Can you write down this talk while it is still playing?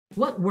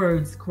What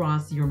words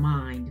cross your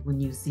mind when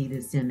you see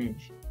this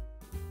image?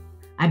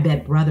 I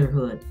bet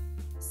brotherhood,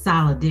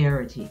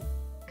 solidarity,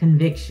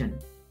 conviction,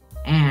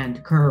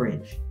 and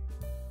courage.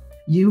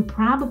 You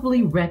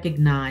probably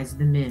recognize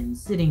the men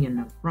sitting in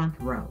the front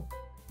row,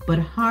 but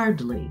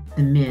hardly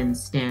the men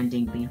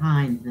standing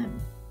behind them.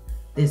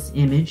 This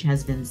image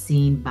has been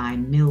seen by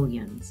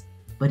millions,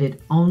 but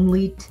it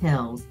only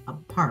tells a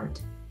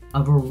part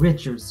of a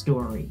richer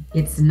story.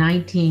 It's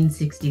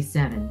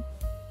 1967.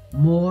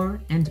 More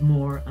and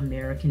more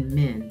American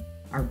men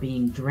are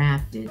being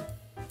drafted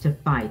to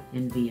fight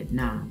in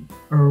Vietnam.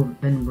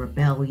 Urban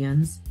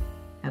rebellions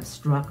have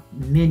struck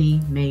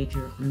many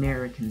major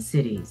American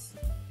cities,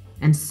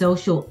 and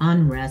social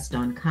unrest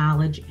on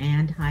college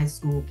and high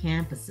school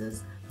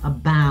campuses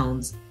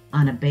abounds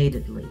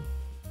unabatedly.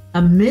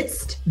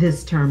 Amidst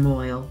this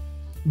turmoil,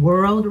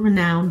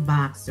 world-renowned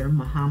boxer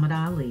Muhammad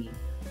Ali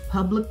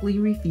publicly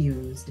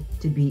refused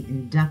to be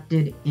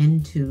inducted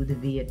into the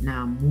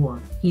Vietnam War.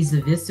 He's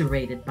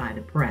eviscerated by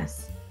the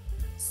press.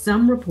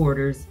 Some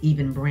reporters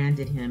even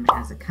branded him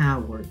as a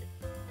coward.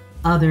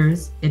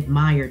 Others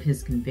admired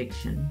his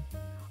conviction.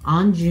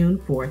 On June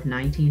 4th,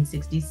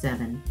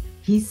 1967,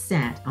 he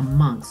sat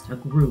amongst a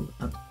group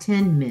of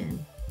 10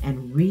 men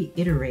and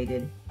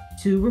reiterated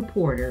to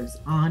reporters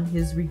on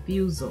his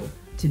refusal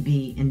to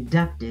be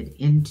inducted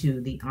into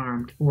the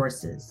armed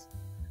forces.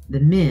 The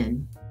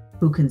men,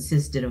 who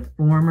consisted of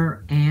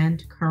former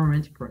and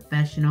current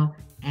professional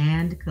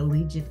and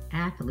collegiate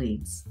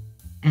athletes,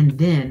 and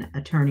then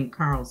attorney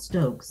Carl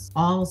Stokes,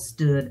 all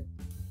stood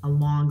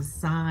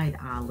alongside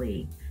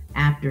Ali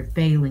after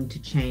failing to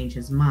change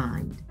his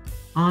mind.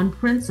 On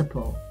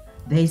principle,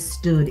 they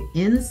stood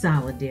in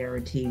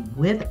solidarity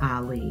with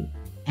Ali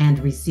and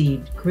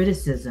received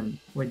criticism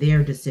for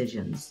their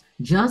decisions.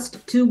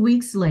 Just 2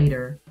 weeks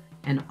later,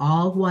 an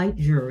all-white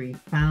jury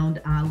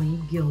found Ali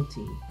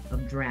guilty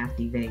of draft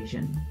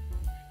evasion.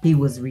 He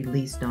was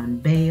released on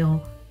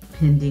bail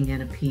pending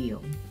an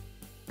appeal,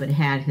 but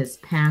had his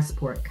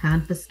passport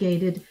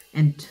confiscated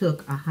and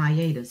took a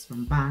hiatus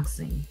from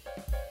boxing.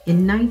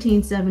 In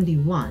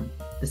 1971,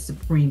 the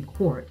Supreme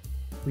Court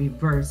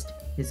reversed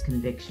his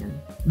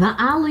conviction. The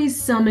Ali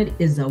Summit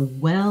is a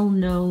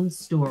well-known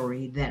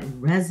story that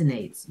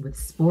resonates with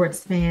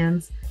sports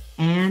fans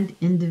and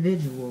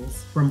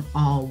individuals from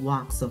all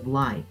walks of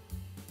life.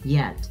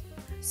 Yet,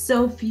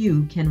 so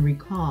few can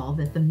recall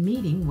that the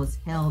meeting was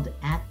held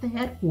at the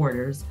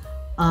headquarters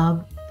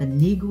of the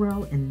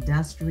Negro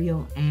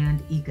Industrial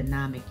and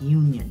Economic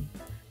Union.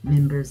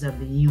 Members of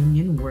the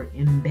union were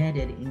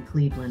embedded in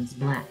Cleveland's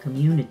Black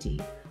community,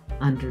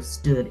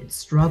 understood its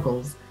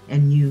struggles,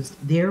 and used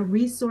their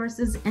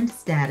resources and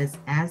status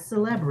as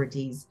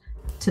celebrities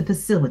to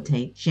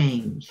facilitate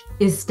change.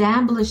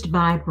 Established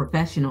by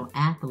professional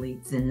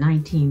athletes in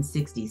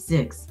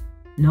 1966,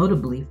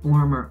 notably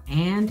former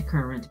and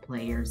current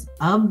players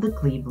of the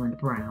Cleveland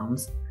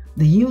Browns,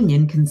 the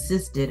union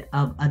consisted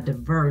of a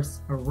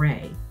diverse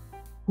array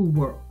who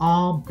were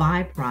all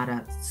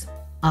byproducts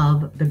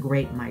of the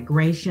Great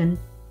Migration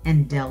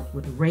and dealt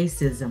with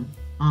racism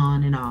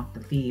on and off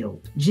the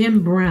field.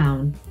 Jim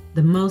Brown,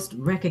 the most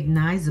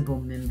recognizable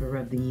member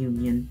of the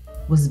union,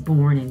 was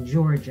born in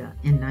Georgia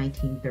in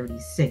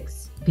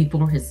 1936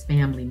 before his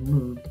family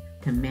moved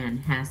to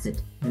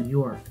Manhasset, New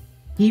York.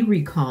 He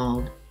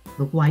recalled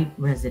the white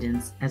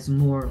residents as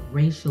more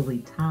racially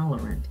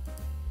tolerant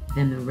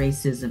than the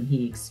racism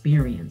he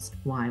experienced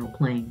while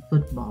playing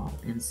football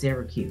in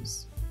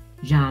Syracuse.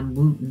 John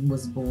Wooten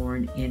was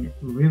born in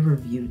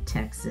Riverview,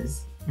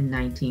 Texas in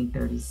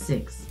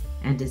 1936,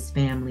 and his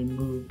family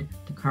moved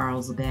to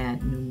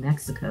Carlsbad, New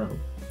Mexico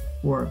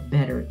for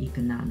better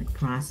economic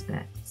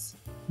prospects.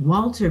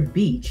 Walter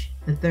Beach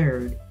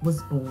III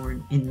was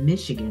born in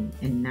Michigan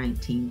in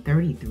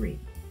 1933.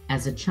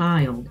 As a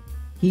child,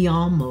 he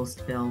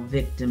almost fell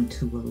victim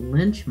to a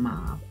lynch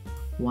mob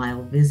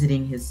while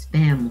visiting his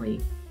family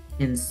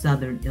in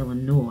southern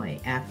Illinois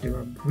after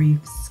a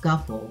brief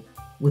scuffle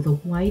with a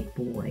white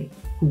boy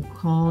who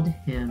called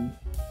him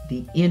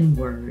the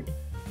N-word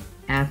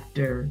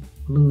after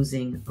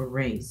losing a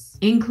race.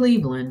 In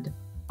Cleveland,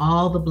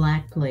 all the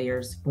Black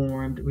players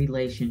formed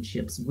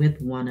relationships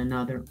with one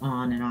another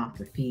on and off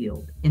the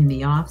field. In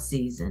the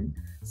off-season,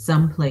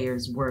 some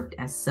players worked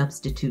as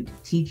substitute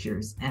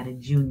teachers at a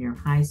junior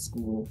high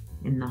school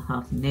in the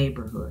Huff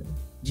neighborhood.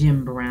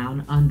 Jim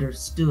Brown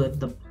understood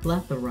the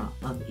plethora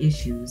of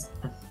issues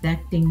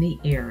affecting the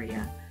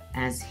area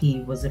as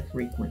he was a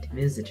frequent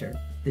visitor.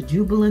 The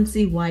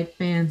jubilancy white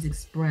fans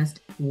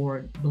expressed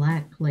toward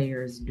Black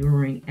players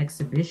during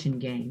exhibition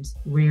games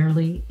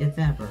rarely, if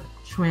ever,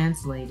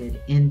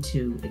 translated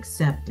into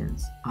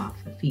acceptance off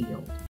the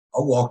field. I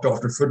walked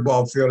off the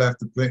football field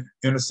after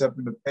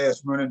intercepting the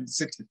pass running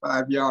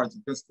 65 yards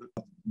against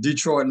the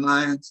Detroit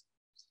Lions.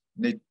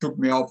 And they took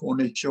me off on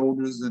their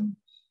shoulders and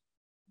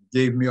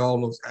gave me all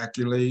those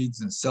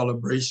accolades and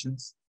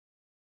celebrations.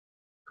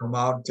 Come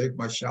out and take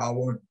my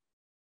shower,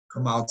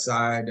 come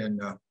outside,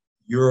 and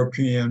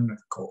European,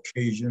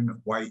 Caucasian,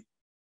 white,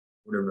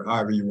 whatever,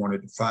 however you want to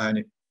define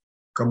it,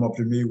 come up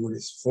to me with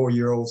his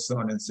 4-year-old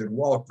son and said,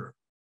 "Walter,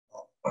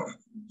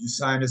 You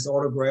sign this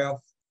autograph?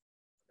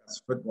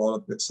 That's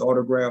football. This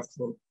autograph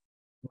for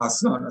my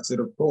son. I said,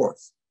 of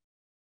course.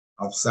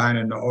 I'm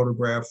signing the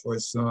autograph for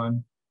his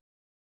son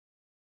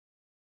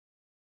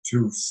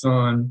to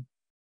son.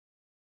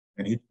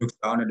 And he looked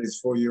down at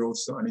his 4-year-old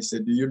son. He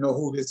said, do you know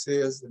who this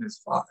is? And his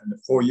father, and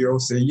the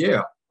 4-year-old said,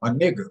 yeah, a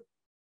nigger.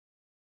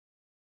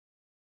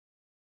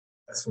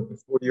 That's what the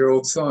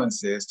 4-year-old son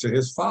says to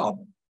his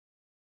father.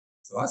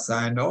 So I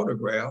signed the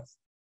autograph.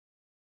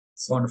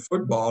 It's on the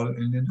football,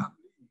 and then I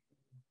leave.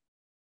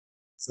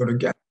 So the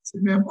guy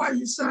said, man, why are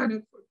you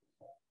signing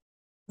football?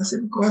 I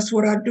said, because that's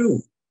what I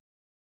do.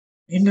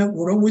 Ain't that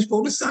what we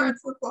supposed to sign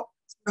football?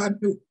 That's what I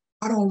do.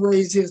 I don't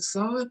raise his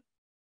son.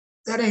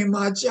 That ain't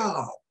my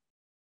job.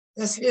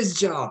 That's his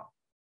job.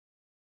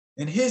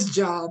 And his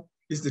job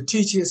is to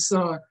teach his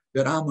son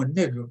that I'm a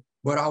nigger,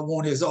 but I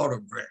want his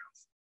autograph.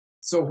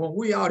 So when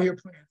we out here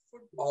playing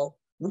football,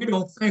 we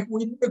don't think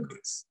we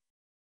niggers.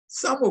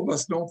 Some of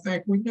us don't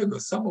think we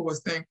niggers. Some of us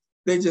think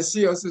they just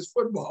see us as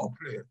football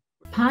players.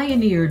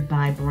 Pioneered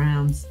by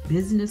Brown's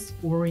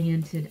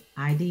business-oriented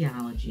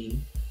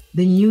ideology,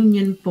 the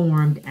Union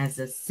formed as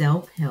a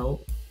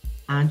self-help,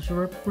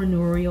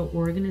 entrepreneurial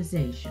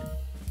organization.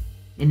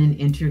 In an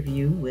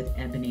interview with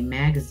Ebony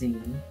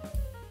magazine,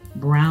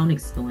 Brown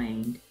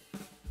explained,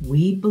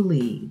 "We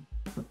believe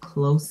the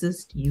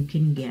closest you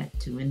can get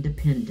to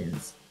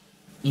independence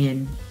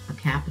in a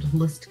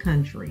capitalist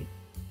country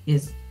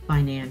is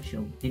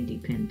financial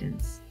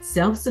independence."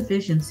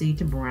 Self-sufficiency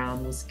to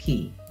Brown was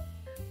key.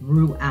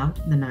 Throughout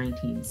the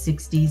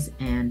 1960s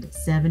and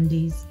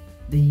 70s,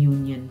 the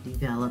Union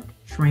developed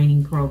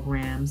training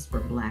programs for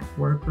Black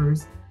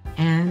workers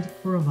and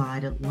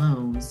provided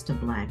loans to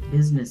Black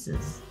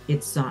businesses.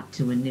 It sought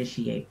to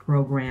initiate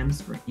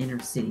programs for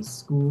inner-city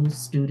school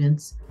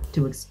students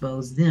to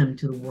expose them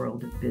to the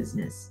world of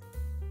business.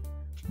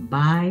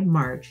 By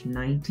March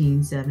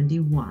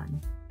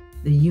 1971,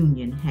 the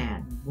Union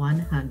had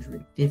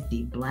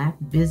 150 Black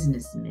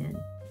businessmen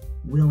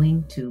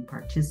willing to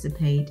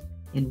participate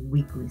in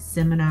weekly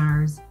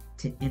seminars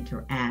to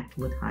interact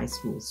with high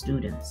school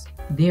students.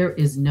 There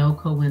is no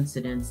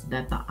coincidence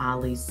that the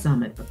Ali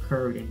Summit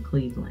occurred in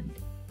Cleveland.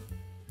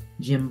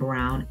 Jim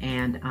Brown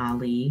and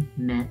Ali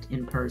met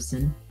in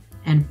person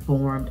and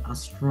formed a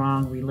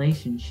strong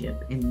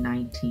relationship in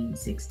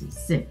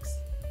 1966.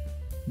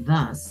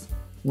 Thus,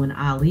 when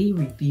Ali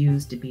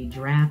refused to be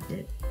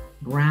drafted,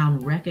 Brown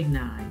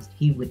recognized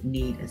he would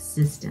need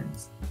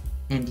assistance,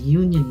 and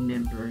Union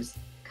members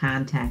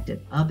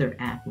contacted other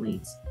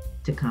athletes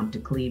to come to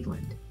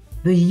Cleveland.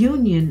 The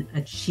Union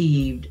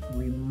achieved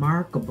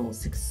remarkable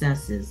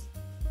successes,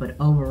 but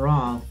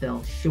overall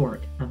fell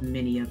short of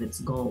many of its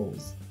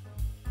goals.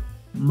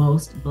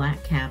 Most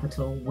Black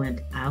capital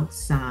went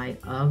outside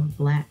of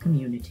Black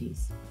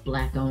communities.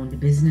 Black-owned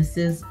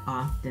businesses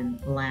often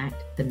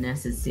lacked the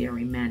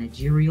necessary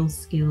managerial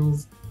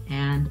skills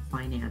and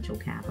financial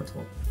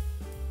capital.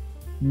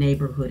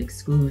 Neighborhood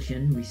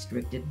exclusion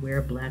restricted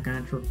where Black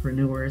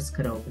entrepreneurs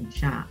could open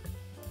shop.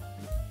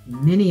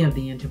 Many of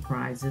the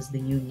enterprises the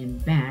Union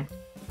backed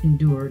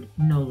endured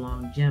no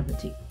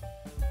longevity.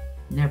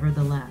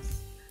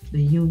 Nevertheless,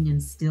 the Union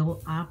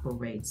still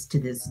operates to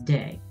this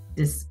day.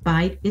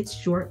 Despite its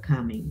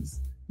shortcomings,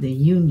 the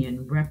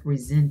Union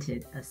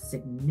represented a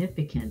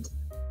significant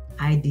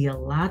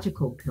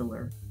ideological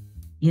pillar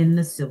in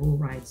the civil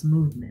rights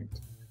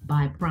movement.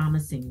 By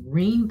promising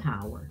green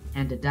power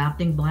and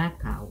adopting Black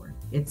power,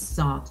 it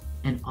sought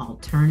an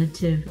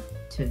alternative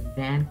to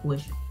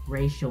vanquish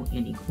racial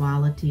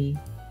inequality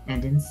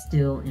and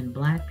instill in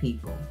Black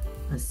people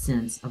a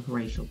sense of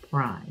racial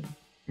pride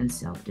and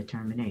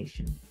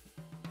self-determination.